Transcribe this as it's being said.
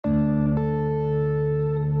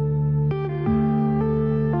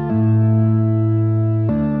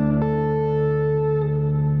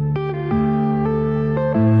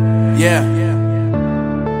Yeah.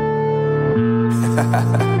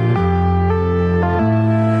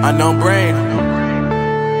 Unknown Brain,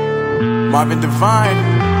 Marvin Devine.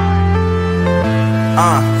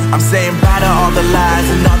 I'm saying bye to all the lies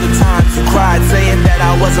and all the times you cried, saying that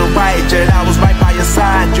I wasn't right, yet I was right by your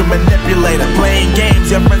side. You manipulator, playing games,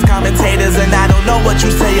 your friends commentators, and I don't know what you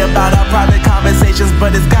say about our private conversations,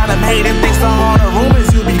 but it's got them hating. Thanks to all the rumors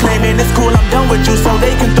you be claiming. It's cool, I'm done with you, so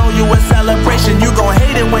they can throw you a celebration. You gon'